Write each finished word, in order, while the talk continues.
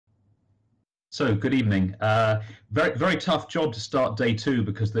So, good evening. Very tough job to start day two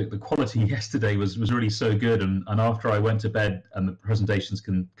because the quality yesterday was really so good. And after I went to bed and the presentations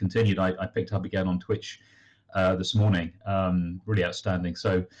continued, I picked up again on Twitch this morning. Really outstanding.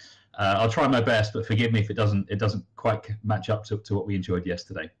 So I'll try my best, but forgive me if it doesn't quite match up to what we enjoyed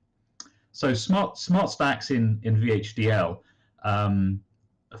yesterday. So smart stacks in VHDL.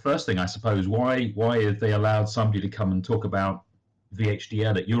 The first thing, I suppose, why have they allowed somebody to come and talk about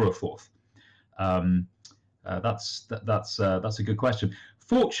VHDL at EuroForth? That's a good question.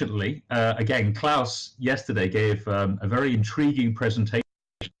 Fortunately, again, Klaus yesterday gave a very intriguing presentation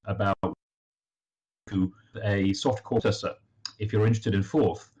about a softcore processor, if you're interested in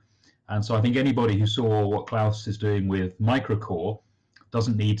Forth. And so I think anybody who saw what Klaus is doing with microcore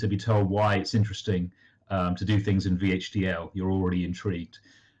doesn't need to be told why it's interesting to do things in VHDL. You're already intrigued.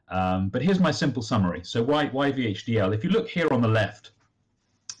 But here's my simple summary. So why VHDL? If you look here on the left,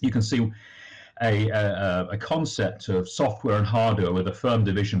 you can see a concept of software and hardware with a firm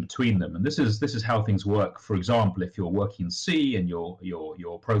division between them, and this is how things work. For example, if you're working in C and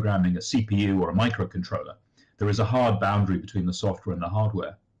you're programming a CPU or a microcontroller, there is a hard boundary between the software and the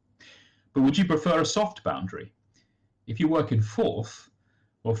hardware. But would you prefer a soft boundary? If you work in Forth,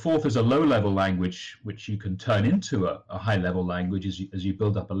 well, Forth is a low-level language which you can turn into a high-level language as you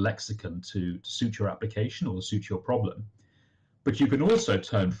build up a lexicon to suit your application or to suit your problem. But you can also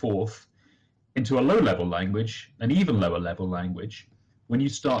turn Forth into a low-level language, an even lower-level language, when you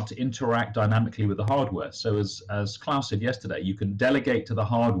start to interact dynamically with the hardware. So as Klaus said yesterday, you can delegate to the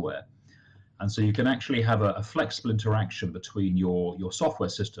hardware. And so you can actually have a flexible interaction between your software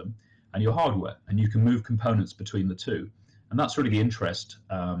system and your hardware, and you can move components between the two. And that's really the interest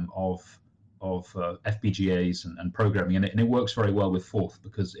of FPGAs and programming, and it works very well with Forth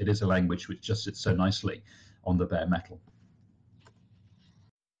because it is a language which just sits so nicely on the bare metal.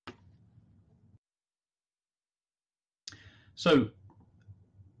 So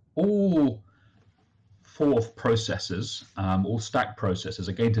all Forth processors, all stack processors,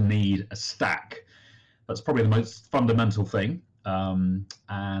 are going to need a stack. That's probably the most fundamental thing.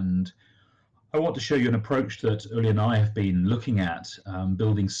 And I want to show you an approach that Uli and I have been looking at,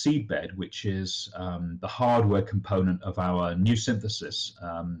 building seedbed, which is the hardware component of our new synthesis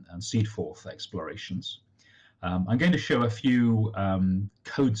and seedForth explorations. I'm going to show a few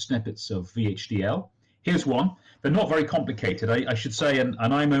code snippets of VHDL. Here's one. They're not very complicated, I should say, and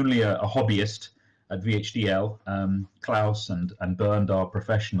I'm only a hobbyist at VHDL. Klaus and Bernd are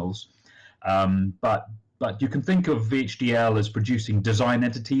professionals, but you can think of VHDL as producing design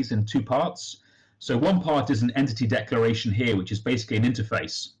entities in two parts. So one part is an entity declaration here, which is basically an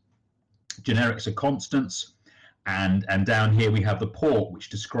interface. Generics are constants, and down here we have the port, which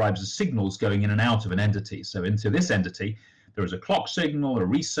describes the signals going in and out of an entity. So into this entity, there is a clock signal, a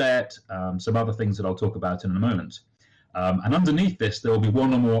reset, some other things that I'll talk about in a moment. And underneath this, there will be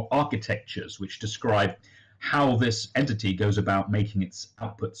one or more architectures which describe how this entity goes about making its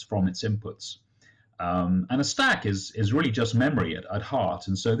outputs from its inputs. And a stack is really just memory at heart.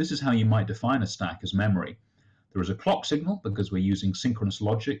 And so this is how you might define a stack as memory. There is a clock signal because we're using synchronous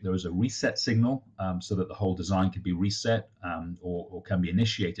logic. There is a reset signal so that the whole design can be reset or can be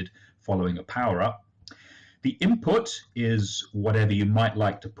initiated following a power up. The input is whatever you might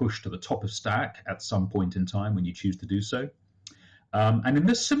like to push to the top of stack at some point in time when you choose to do so. And in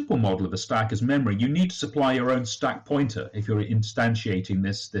this simple model of a stack as memory, you need to supply your own stack pointer if you're instantiating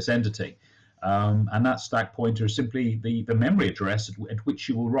this entity. And that stack pointer is simply the memory address at which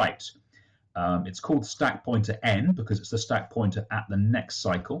you will write. It's called stack pointer n because it's the stack pointer at the next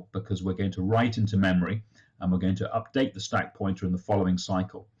cycle, because we're going to write into memory and we're going to update the stack pointer in the following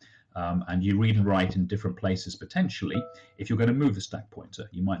cycle. And you read and write in different places potentially if you're going to move the stack pointer.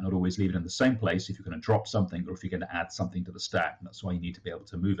 You might not always leave it in the same place if you're going to drop something or if you're going to add something to the stack. And that's why you need to be able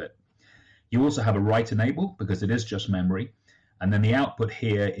to move it. You also have a write enable because it is just memory. And then the output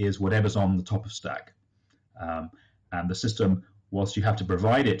here is whatever's on the top of stack. And the system, whilst you have to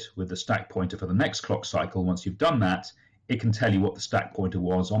provide it with the stack pointer for the next clock cycle, once you've done that, it can tell you what the stack pointer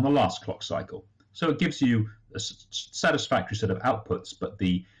was on the last clock cycle. So it gives you a satisfactory set of outputs, but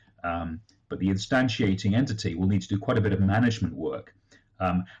the instantiating entity will need to do quite a bit of management work.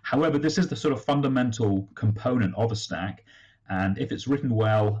 However, this is the sort of fundamental component of a stack, and if it's written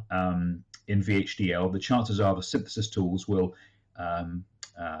well in VHDL, the chances are the synthesis tools will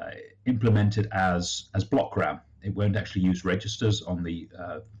implement it as blockgram. It won't actually use registers on the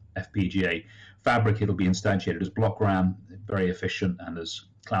FPGA fabric. It'll be instantiated as blockgram, very efficient, and as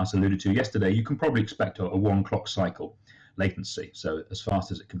Klaus alluded to yesterday, you can probably expect a 1 clock cycle latency, so as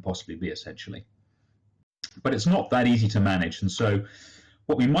fast as it can possibly be, essentially. But it's not that easy to manage, and so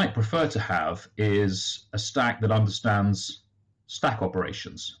What we might prefer to have is a stack that understands stack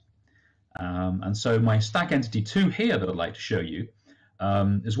operations. And so my stack entity 2 here that I'd like to show you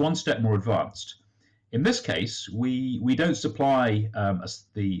is one step more advanced. In this case, we don't supply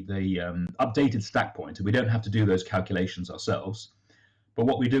the updated stack pointer. We don't have to do those calculations ourselves. But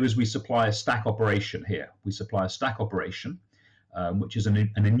what we do is we supply a stack operation here. We supply a stack operation, which is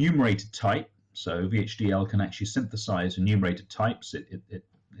an enumerated type. So VHDL can actually synthesize enumerated types. It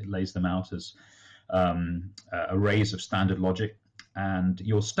lays them out as arrays of standard logic. And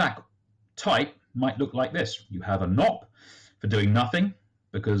your stack type might look like this. You have a NOP for doing nothing,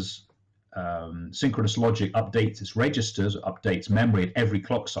 because synchronous logic updates its registers, or updates memory at every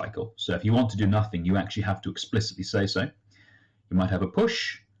clock cycle. So if you want to do nothing, you actually have to explicitly say so. You might have a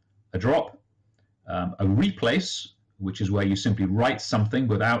push, a drop, a replace, which is where you simply write something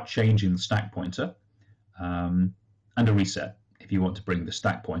without changing the stack pointer, and a reset if you want to bring the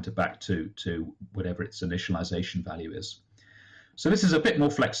stack pointer back to whatever its initialization value is. So this is a bit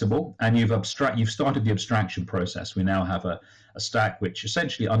more flexible, and you've started the abstraction process. We now have a stack which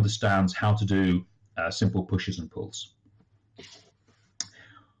essentially understands how to do simple pushes and pulls.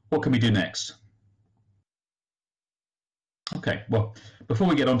 What can we do next? Okay, well, before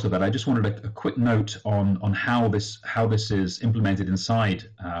we get onto that, I just wanted a quick note on how this is implemented inside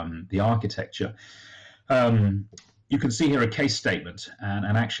the architecture. You can see here a case statement,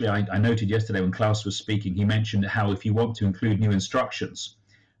 and actually I noted yesterday when Klaus was speaking, he mentioned how if you want to include new instructions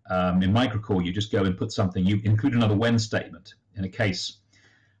in microcore, you just go and put something, you include another when statement in a case.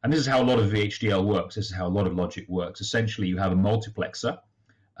 And this is how a lot of VHDL works. This is how a lot of logic works. Essentially, you have a multiplexer,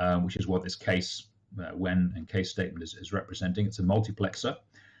 which is what this case when and case statement is representing. It's a multiplexer,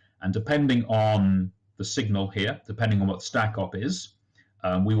 and depending on the signal here, depending on what stack op is,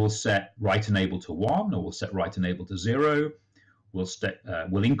 we will set write enable to 1, or we'll set write enable to 0.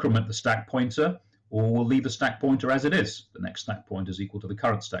 We'll increment the stack pointer, or we'll leave the stack pointer as it is. The next stack pointer is equal to the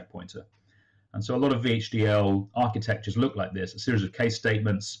current stack pointer. And so a lot of VHDL architectures look like this, a series of case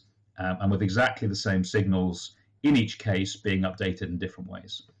statements, and with exactly the same signals in each case being updated in different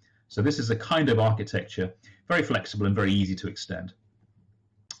ways. So this is a kind of architecture, very flexible and very easy to extend.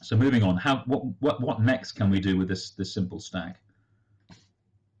 So moving on, what next can we do with this simple stack?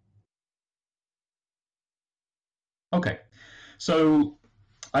 Okay, so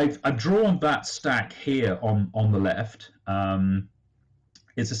I've drawn that stack here on the left.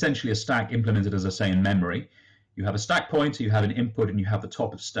 It's essentially a stack implemented, as I say, in memory. You have a stack pointer, you have an input, and you have the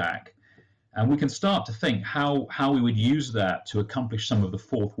top of stack. And we can start to think how we would use that to accomplish some of the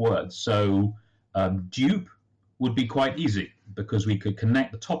fourth words. So dupe would be quite easy, because we could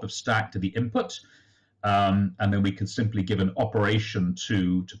connect the top of stack to the input, and then we could simply give an operation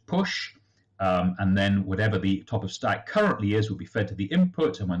to push, and then whatever the top of stack currently is would be fed to the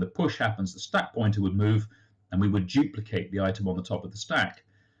input, and when the push happens, the stack pointer would move, and we would duplicate the item on the top of the stack.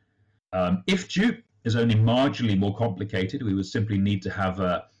 If dupe is only marginally more complicated, we would simply need to have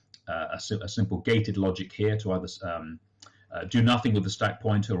a simple gated logic here to either do nothing with the stack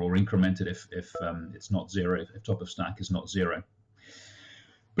pointer or increment it if it's not 0, if top of stack is not 0.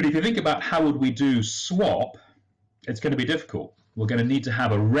 But if you think about how would we do swap, it's going to be difficult. We're going to need to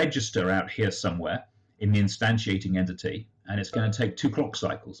have a register out here somewhere in the instantiating entity, and it's going to take 2 clock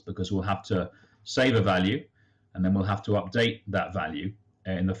cycles, because we'll have to save a value, and then we'll have to update that value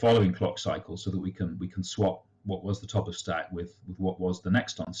in the following clock cycle, so that we can swap what was the top of stack with what was the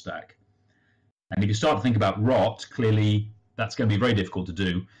next on stack. And if you start to think about rot, clearly that's going to be very difficult to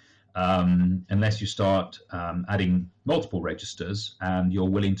do unless you start adding multiple registers and you're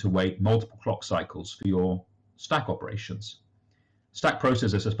willing to wait multiple clock cycles for your stack operations. Stack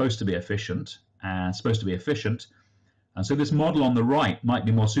processors are supposed to be efficient, and so this model on the right might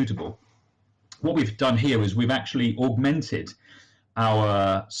be more suitable. What we've done here is we've actually augmented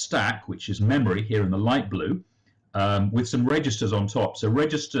our stack, which is memory here in the light blue, with some registers on top. So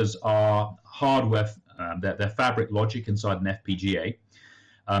registers are hardware, they're fabric logic inside an FPGA.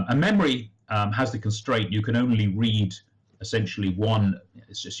 And memory has the constraint you can only read essentially one,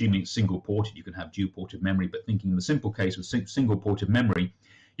 it's assuming it's single ported, you can have dual ported memory, but thinking in the simple case with single ported memory,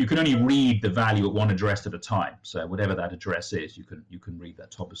 you can only read the value at one address at a time. So whatever that address is, you can read that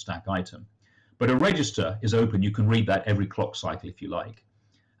top of stack item. But a register is open, you can read that every clock cycle if you like.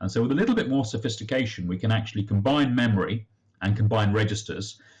 And so with a little bit more sophistication, we can actually combine memory and combine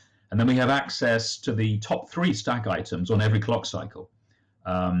registers, and then we have access to the top 3 stack items on every clock cycle.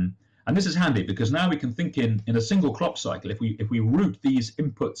 And this is handy, because now we can think in a single clock cycle, if we route these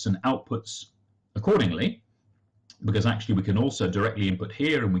inputs and outputs accordingly, because actually we can also directly input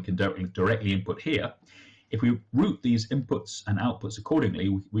here and we can directly input here. if we route these inputs and outputs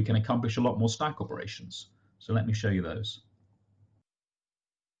accordingly, we can accomplish a lot more stack operations. So let me show you those.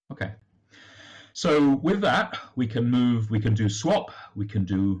 Okay. So with that, we can do swap, we can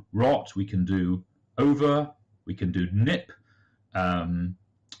do rot, we can do over, we can do nip,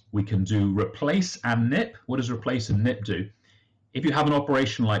 we can do replace and nip. What does replace and nip do? If you have an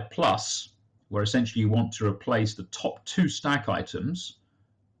operation like plus, where essentially you want to replace the top 2 stack items,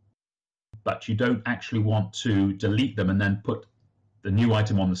 but you don't actually want to delete them and then put the new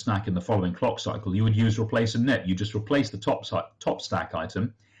item on the stack in the following clock cycle, you would use replace and nip. You just replace the top stack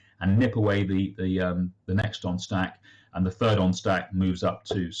item and nip away the next on stack, and the third on stack moves up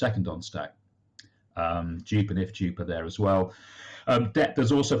to second on stack. Dupe and if dupe are there as well. Depth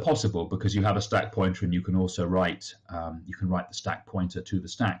is also possible because you have a stack pointer, and you can also write the stack pointer to the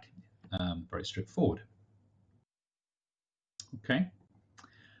stack. Very straightforward. Okay.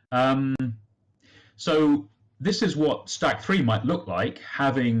 So this is what stack 3 might look like,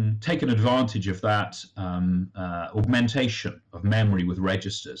 having taken advantage of that augmentation of memory with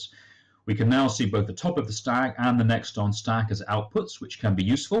registers. We can now see both the top of the stack and the next on stack as outputs, which can be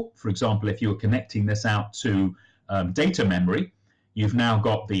useful. For example, if you were connecting this out to data memory, you've now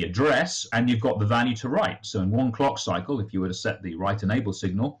got the address and you've got the value to write. So in one clock cycle, if you were to set the write enable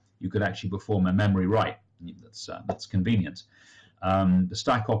signal, you could actually perform a memory write. That's convenient. The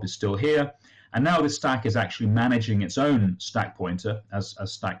stack op is still here. And now this stack is actually managing its own stack pointer, as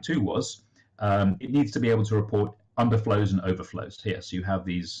stack 2 was. It needs to be able to report underflows and overflows here. So you have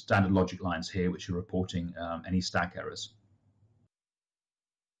these standard logic lines here, which are reporting any stack errors.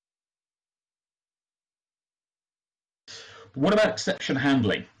 What about exception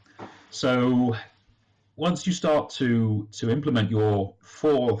handling? So once you start to implement your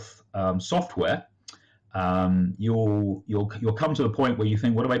fourth software, you'll come to the point where you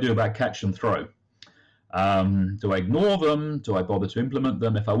think, what do I do about catch and throw? Do I ignore them? Do I bother to implement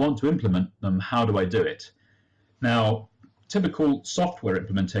them? If I want to implement them, how do I do it? Now, typical software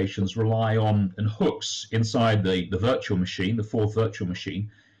implementations rely on hooks inside the virtual machine, the fourth virtual machine,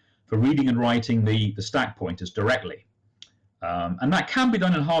 for reading and writing the stack pointers directly. And that can be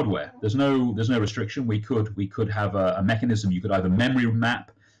done in hardware. There's no restriction. We could have a mechanism. You could either memory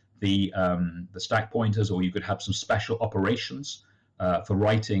map the stack pointers, or you could have some special operations for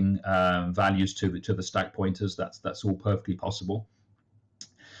writing values to the stack pointers. That's all perfectly possible.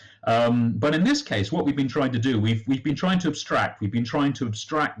 But in this case, what we've been trying to do, we've been trying to abstract. We've been trying to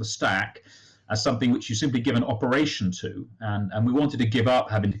abstract the stack as something which you simply give an operation to, and we wanted to give up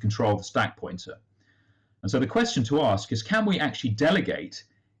having to control the stack pointer. And so the question to ask is, can we actually delegate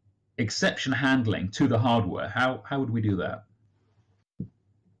exception handling to the hardware? How would we do that?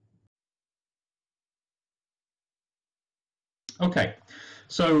 Okay,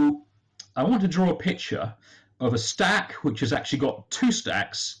 so I want to draw a picture of a stack which has actually got 2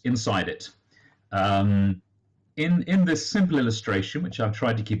 stacks inside it. In this simple illustration, which I've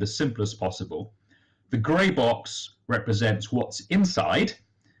tried to keep as simple as possible, the grey box represents what's inside,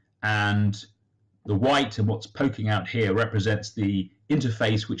 and the white and what's poking out here represents the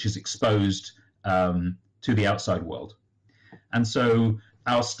interface which is exposed to the outside world. And so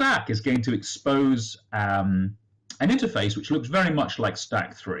our stack is going to expose an interface which looks very much like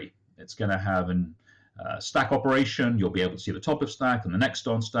stack 3. It's going to have an stack operation. You'll be able to see the top of stack and the next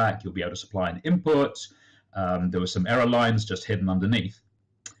on stack. You'll be able to supply an input. There were some error lines just hidden underneath.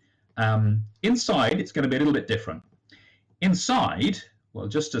 Inside, it's going to be a little bit different. Inside, well,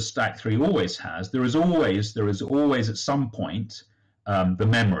 just as stack 3 always has, there is always at some point the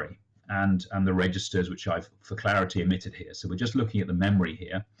memory and the registers, which I've, for clarity, omitted here. So we're just looking at the memory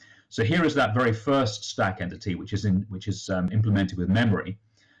here. So here is that very first stack entity, which is implemented with memory.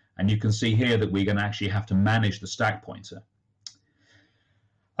 And you can see here that we're going to actually have to manage the stack pointer.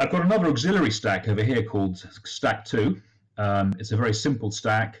 I've got another auxiliary stack over here called stack 2. It's a very simple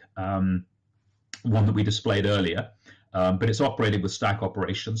stack, one that we displayed earlier, but it's operated with stack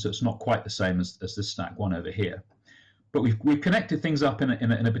operations, so it's not quite the same as this stack 1 over here. But we've connected things up in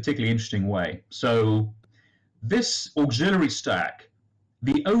a particularly interesting way. So this auxiliary stack,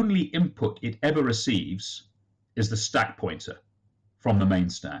 the only input it ever receives is the stack pointer from the main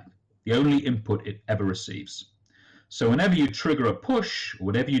stack. The only input it ever receives. So whenever you trigger a push, or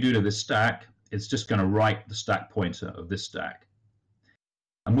whatever you do to this stack, it's just going to write the stack pointer of this stack.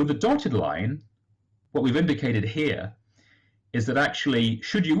 And with the dotted line, what we've indicated here is that actually,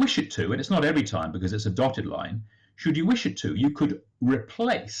 should you wish it to, and it's not every time because it's a dotted line, should you wish it to, you could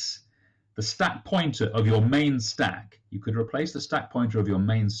replace the stack pointer of your main stack. You could replace the stack pointer of your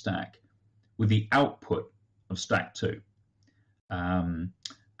main stack with the output of stack 2.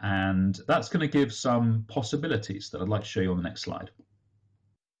 And that's going to give some possibilities that I'd like to show you on the next slide.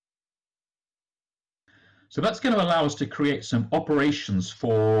 So that's going to allow us to create some operations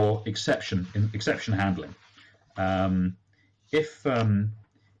for exception handling. If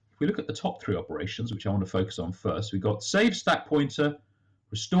we look at the top three operations, which I want to focus on first, we've got save stack pointer,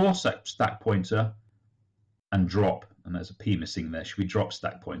 restore stack pointer, and drop. And there's a P missing there. Should we drop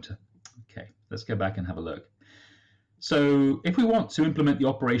stack pointer? Okay, let's go back and have a look. So if we want to implement the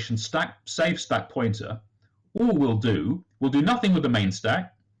operation save stack pointer, all we'll do nothing with the main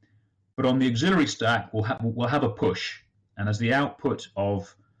stack, but on the auxiliary stack we'll have a push. And as the output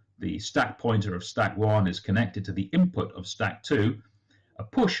of the stack pointer of stack 1 is connected to the input of stack 2, a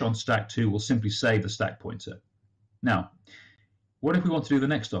push on stack 2 will simply save the stack pointer. Now, what if we want to do the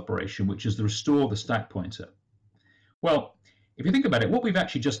next operation, which is to restore the stack pointer? Well, if you think about it, what we've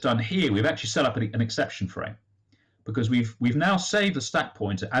actually just done here, we've actually set up an exception frame, because we've now saved the stack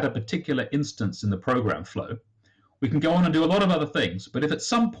pointer at a particular instance in the program flow. We can go on and do a lot of other things, but if at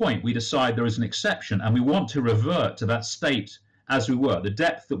some point we decide there is an exception and we want to revert to that state as we were, the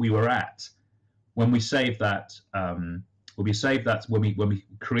depth that we were at when we saved that, when we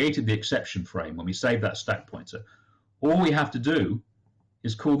created the exception frame, when we saved that stack pointer, all we have to do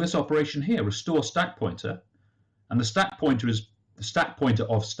is call this operation here, restore stack pointer, and the stack pointer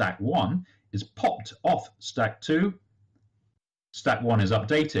of stack 1 is popped off stack 2, stack 1 is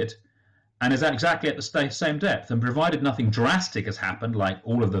updated, and is exactly at the same depth. And provided nothing drastic has happened, like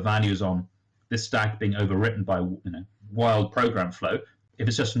all of the values on this stack being overwritten by wild program flow, if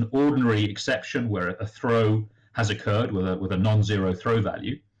it's just an ordinary exception where a throw has occurred with a non-zero throw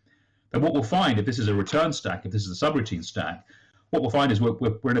value, then what we'll find, if this is a return stack, if this is a subroutine stack, what we'll find is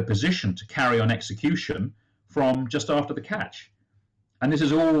we're in a position to carry on execution from just after the catch. And this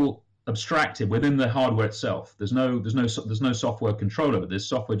is all abstracted within the hardware itself. There's no software control over this.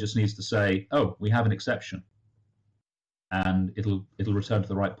 Software just needs to say, oh, we have an exception, and it'll return to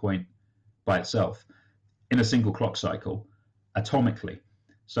the right point by itself in a single clock cycle, atomically.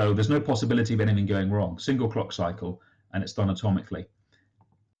 So there's no possibility of anything going wrong. Single clock cycle, and it's done atomically.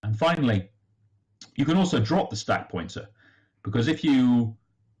 And finally, you can also drop the stack pointer, because if you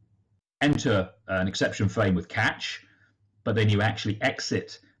enter an exception frame with catch, but then you actually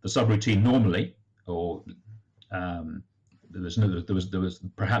exit the subroutine normally, or there was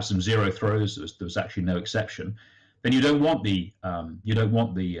perhaps some zero throws, there was actually no exception, then you don't want the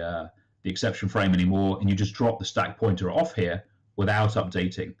exception frame anymore, and you just drop the stack pointer off here without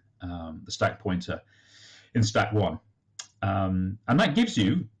updating the stack pointer in stack 1, and that gives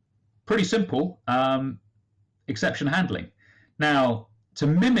you pretty simple exception handling. Now, to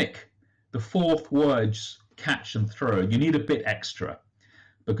mimic the fourth word's catch and throw, you need a bit extra,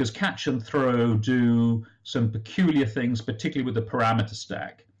 because catch and throw do some peculiar things, particularly with the parameter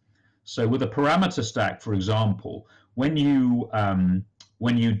stack. So with a parameter stack, for example, when you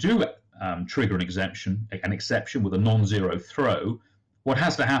do trigger an exception with a non-zero throw, what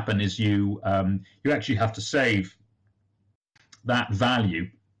has to happen is you actually have to save that value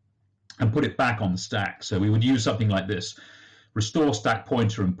and put it back on the stack. So we would use something like this: restore stack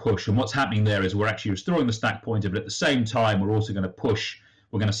pointer and push. And what's happening there is we're actually restoring the stack pointer, but at the same time we're also going to push.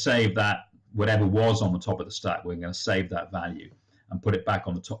 We're going to save that whatever was on the top of the stack. We're going to save that value and put it back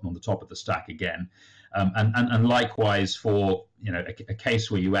on the top of the stack again. And likewise for a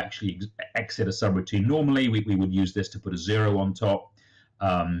case where you actually exit a subroutine normally, we would use this to put a 0 on top.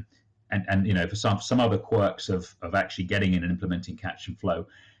 And for some other quirks of actually getting in and implementing catch and throw,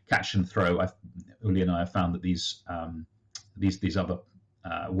 Uli and I have found that these other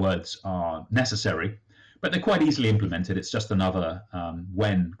words are necessary, but they're quite easily implemented. It's just another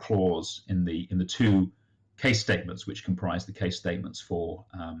when clause in the two case statements which comprise the case statements for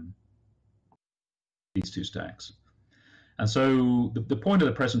these two stacks. And so the point of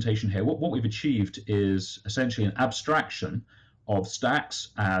the presentation here, what we've achieved is essentially an abstraction of stacks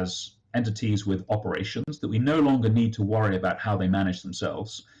as entities with operations that we no longer need to worry about how they manage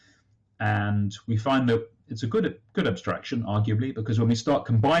themselves. And we find that it's a good abstraction, arguably, because when we start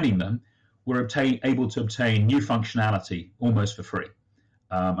combining them, we're able to obtain new functionality almost for free,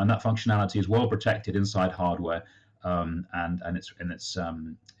 and that functionality is well protected inside hardware, and it's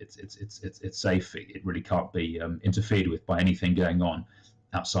safe. It really can't be interfered with by anything going on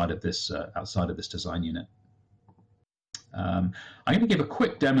outside of this design unit. I'm going to give a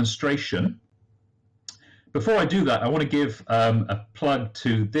quick demonstration. Before I do that, I want to give a plug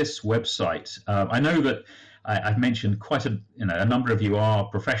to this website. I know that I've mentioned quite a number of you are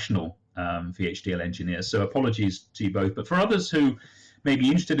professional VHDL engineers, so apologies to you both. But for others who may be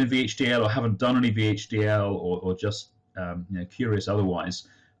interested in VHDL or haven't done any VHDL or just curious otherwise,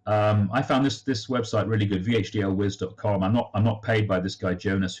 I found this website really good, VHDLwiz.com. I'm not paid by this guy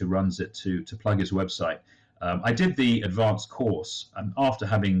Jonas who runs it to plug his website. I did the advanced course after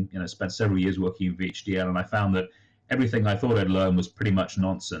having spent several years working in VHDL, and I found that everything I thought I'd learn was pretty much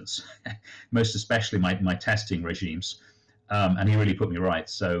nonsense, most especially my testing regimes. And he really put me right.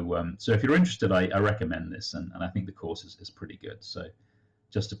 So if you're interested, I recommend this, and I think the course is pretty good. So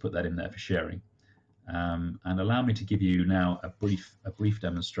just to put that in there for sharing. And allow me to give you now a brief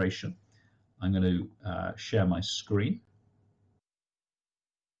demonstration. I'm going to share my screen.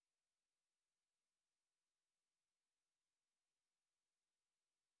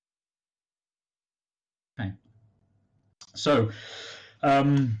 Okay. So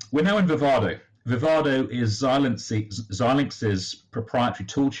we're now in Vivado. Vivado is Xilinx's proprietary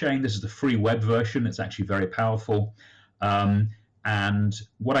toolchain. This is the free web version. It's actually very powerful. And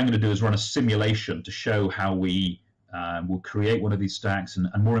what I'm going to do is run a simulation to show how we will create one of these stacks, and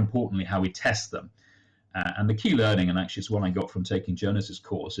more importantly, how we test them. And the key learning, and actually it's one I got from taking Jonas's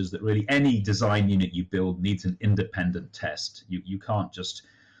course, is that really any design unit you build needs an independent test. You can't just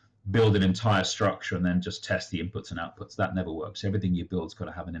build an entire structure and then just test the inputs and outputs. That never works. Everything you build's got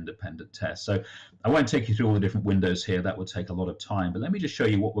to have an independent test. So I won't take you through all the different windows here. That would take a lot of time. But let me just show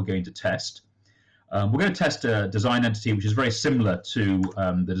you what we're going to test. We're going to test a design entity which is very similar to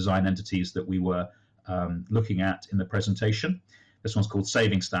the design entities that we were looking at in the presentation. This one's called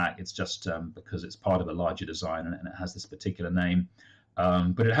Saving Stack. It's just because it's part of a larger design and it has this particular name.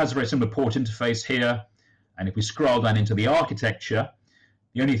 But it has a very similar port interface here. And if we scroll down into the architecture,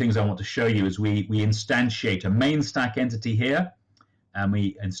 the only things I want to show you is we instantiate a main stack entity here, and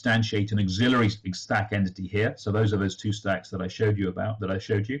we instantiate an auxiliary stack entity here. So those are those two stacks that I showed you. I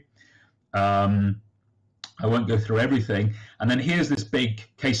won't go through everything. And then here's this big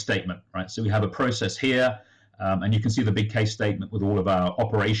case statement, right? So we have a process here, and you can see the big case statement with all of our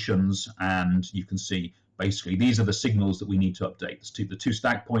operations, and you can see basically these are the signals that we need to update. The two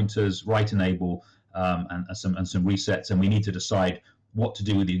stack pointers, write enable, and some resets, and we need to decide what to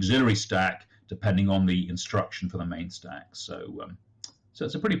do with the auxiliary stack depending on the instruction for the main stack. So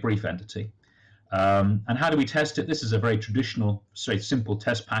it's a pretty brief entity. And how do we test it? This is a very traditional, very simple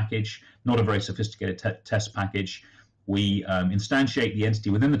test package, not a very sophisticated test package. We instantiate the entity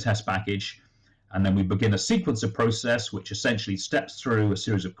within the test package, and then we begin a sequencer process which essentially steps through a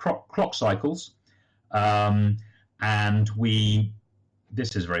series of clock cycles. And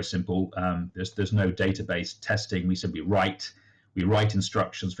this is very simple. There's no database testing. We simply write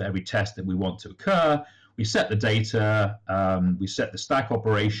instructions for every test that we want to occur. We set the data, we set the stack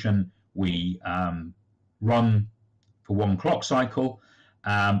operation, we run for one clock cycle,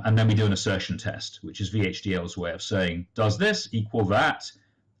 and then we do an assertion test, which is VHDL's way of saying, does this equal that,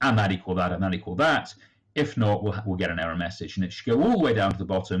 and that equal that, and that equal that? If not, we'll get an error message, and it should go all the way down to the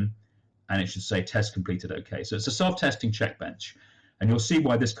bottom, and it should say test completed OK. So it's a self-testing checkbench, and you'll see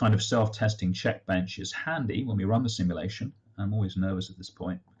why this kind of self-testing checkbench is handy when we run the simulation. I'm always nervous at this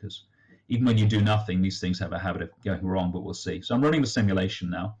point because even when you do nothing, these things have a habit of going wrong, but we'll see. So I'm running the simulation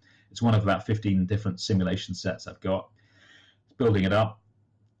now. It's one of about 15 different simulation sets I've got. Building it up.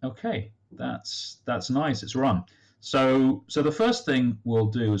 Okay, that's nice. It's run. So the first thing we'll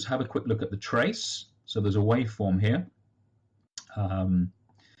do is have a quick look at the trace. So there's a waveform here.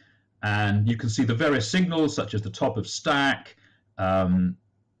 And you can see the various signals, such as the top of stack.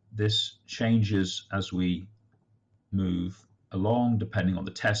 This changes as we move along, depending on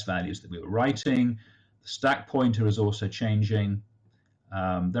the test values that we were writing. The stack pointer is also changing.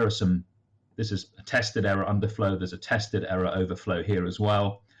 There are some, this is a tested error underflow. There's a tested error overflow here as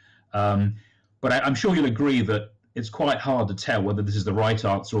well. But I'm sure you'll agree that it's quite hard to tell whether this is the right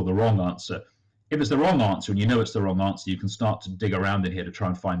answer or the wrong answer. If it's the wrong answer and you know it's the wrong answer, you can start to dig around in here to try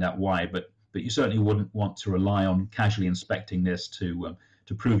and find out why. But you certainly wouldn't want to rely on casually inspecting this to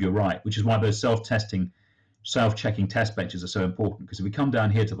prove you're right, which is why those self-checking test benches are so important. Because if we come down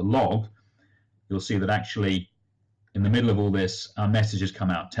here to the log, you'll see that actually in the middle of all this, our messages come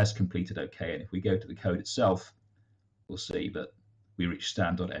out, test completed OK. And if we go to the code itself, we'll see that we reach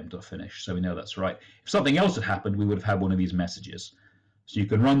stand.m.finish. So we know that's right. If something else had happened, we would have had one of these messages. So you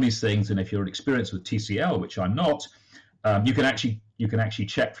can run these things, and if you're experienced with TCL, which I'm not, you can actually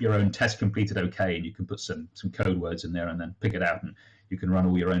check for your own test completed OK, and you can put some code words in there and then pick it out, and you can run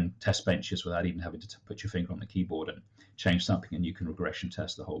all your own test benches without even having to put your finger on the keyboard and change something, and you can regression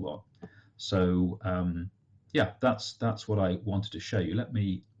test the whole lot. So yeah, that's what I wanted to show you. Let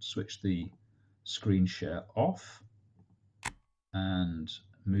me switch the screen share off and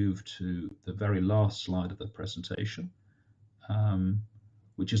move to the very last slide of the presentation,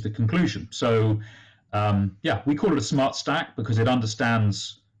 which is the conclusion. So yeah, we call it a smart stack because it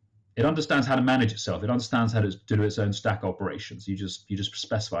understands it understands how to manage itself. It understands how to do its own stack operations. You just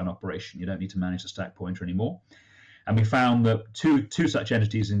specify an operation. You don't need to manage the stack pointer anymore. And we found that two such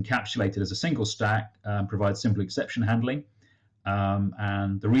entities encapsulated as a single stack provide simple exception handling.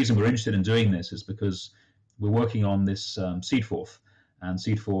 And the reason we're interested in doing this is because we're working on this seedForth. And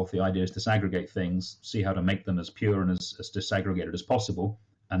seedForth, the idea is to disaggregate things, see how to make them as pure and as disaggregated as possible,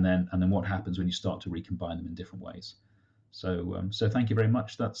 and then what happens when you start to recombine them in different ways. So thank you very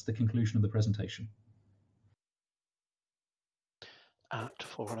much. That's the conclusion of the presentation. At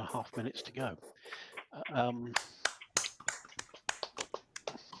 4.5 minutes to go.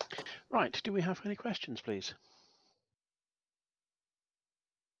 Right, do we have any questions, please?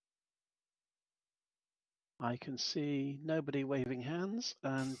 I can see nobody waving hands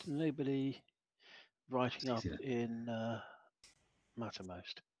and nobody writing up in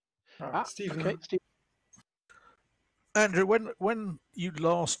Mattermost. Stephen. Okay, Steve. Andrew, when you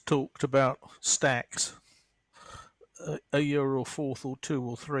last talked about stacks a year or fourth or 2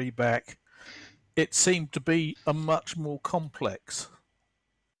 or 3 back, it seemed to be a much more complex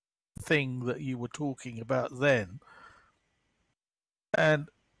thing that you were talking about then. And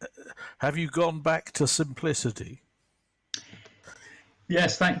have you gone back to simplicity?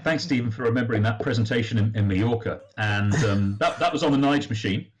 Yes, thanks, Stephen, for remembering that presentation in Mallorca. And that was on the Nige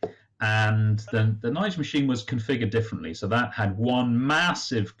machine. And then the Nige machine was configured differently. So that had one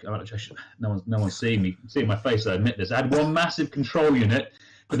massive, no one's seeing my face, I admit this. It had one massive control unit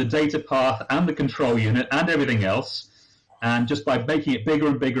for the data path and the control unit and everything else. And just by making it bigger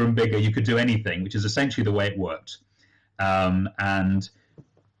and bigger and bigger, you could do anything, which is essentially the way it worked. And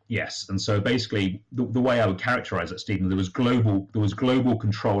yes, and so basically the way I would characterize it, Stephen, there was global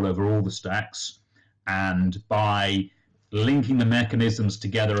control over all the stacks, and by linking the mechanisms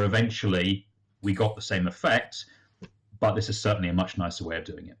together, eventually we got the same effect, but this is certainly a much nicer way of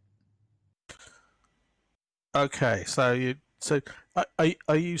doing it. Okay, so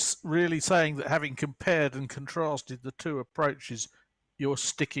are you really saying that, having compared and contrasted the two approaches, you're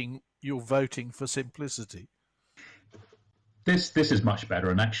voting for simplicity? This is much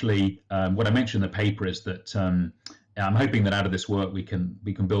better, and actually, what I mentioned in the paper is that I'm hoping that out of this work we can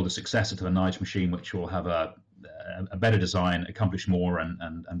build a successor to the Nige machine, which will have a better design, accomplish more,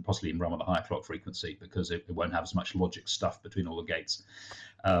 and possibly even run with a higher clock frequency, because it won't have as much logic stuff between all the gates.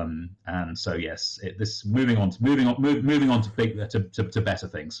 And so yes, moving on to better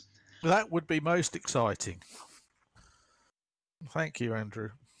things. That would be most exciting. Thank you, Andrew.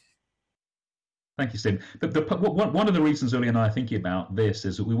 Thank you, Steve. One of the reasons Uli and I are thinking about this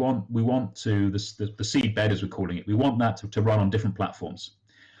is that we want to the seedbed, as we're calling it, we want that to run on different platforms.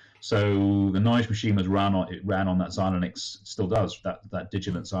 So the Nige machine ran on that Xilinx, still does, that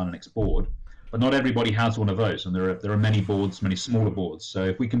Digilant Xilinx board, but not everybody has one of those, and there are many boards, many smaller boards. So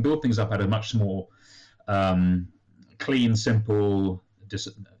if we can build things up out of much more clean, simple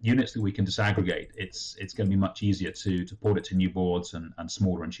units that we can disaggregate, it's going to be much easier to port it to new boards and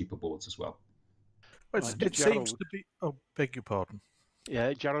smaller and cheaper boards as well. It seems to be. Oh, beg your pardon.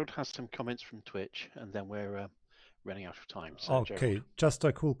 Yeah, Gerald has some comments from Twitch, and then we're running out of time. So okay, Gerald. Just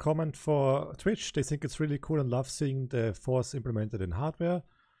a cool comment for Twitch. They think it's really cool and love seeing the Forth implemented in hardware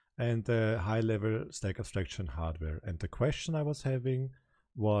and the high-level stack abstraction hardware. And the question I was having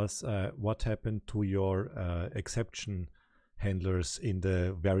was, what happened to your exception handlers in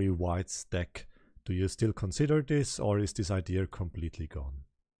the very wide stack? Do you still consider this, or is this idea completely gone?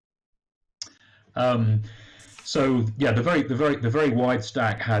 So yeah, the very wide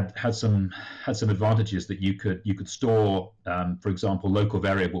stack had some advantages that you could store, for example, local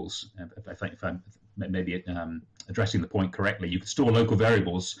variables. If I'm maybe addressing the point correctly, you could store local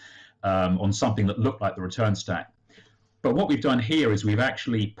variables on something that looked like the return stack. But what we've done here is we've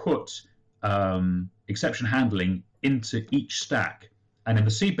actually put exception handling into each stack. And in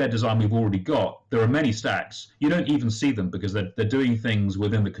the seedbed design we've already got, there are many stacks. You don't even see them because they're doing things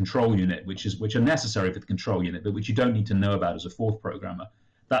within the control unit, which are necessary for the control unit, but which you don't need to know about as a Forth programmer.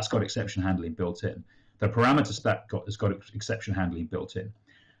 That's got exception handling built in. The parameter stack has got exception handling built in.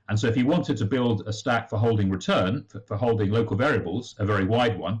 And so if you wanted to build a stack for holding return, for holding local variables, a very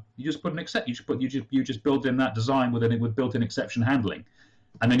wide one, you just put an you just build in that design with built-in exception handling.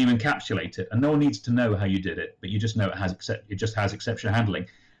 And then you encapsulate it, and no one needs to know how you did it, but you just know it just has exception handling.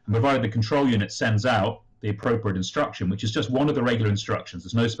 And provided the control unit sends out the appropriate instruction, which is just one of the regular instructions,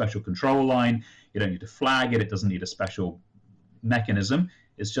 there's no special control line, you don't need to flag it, it doesn't need a special mechanism,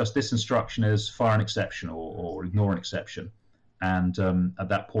 it's just this instruction is fire an exception or ignore an exception. And at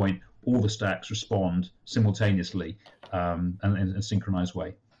that point, all the stacks respond simultaneously and in a synchronized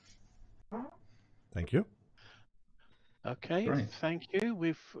way. Thank you. Okay, Great. thank you.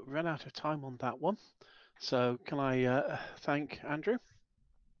 We've run out of time on that one. So can I thank Andrew?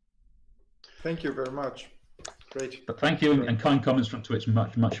 Thank you very much. Great. But thank you, and kind comments from Twitch,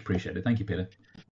 much appreciated. Thank you, Peter.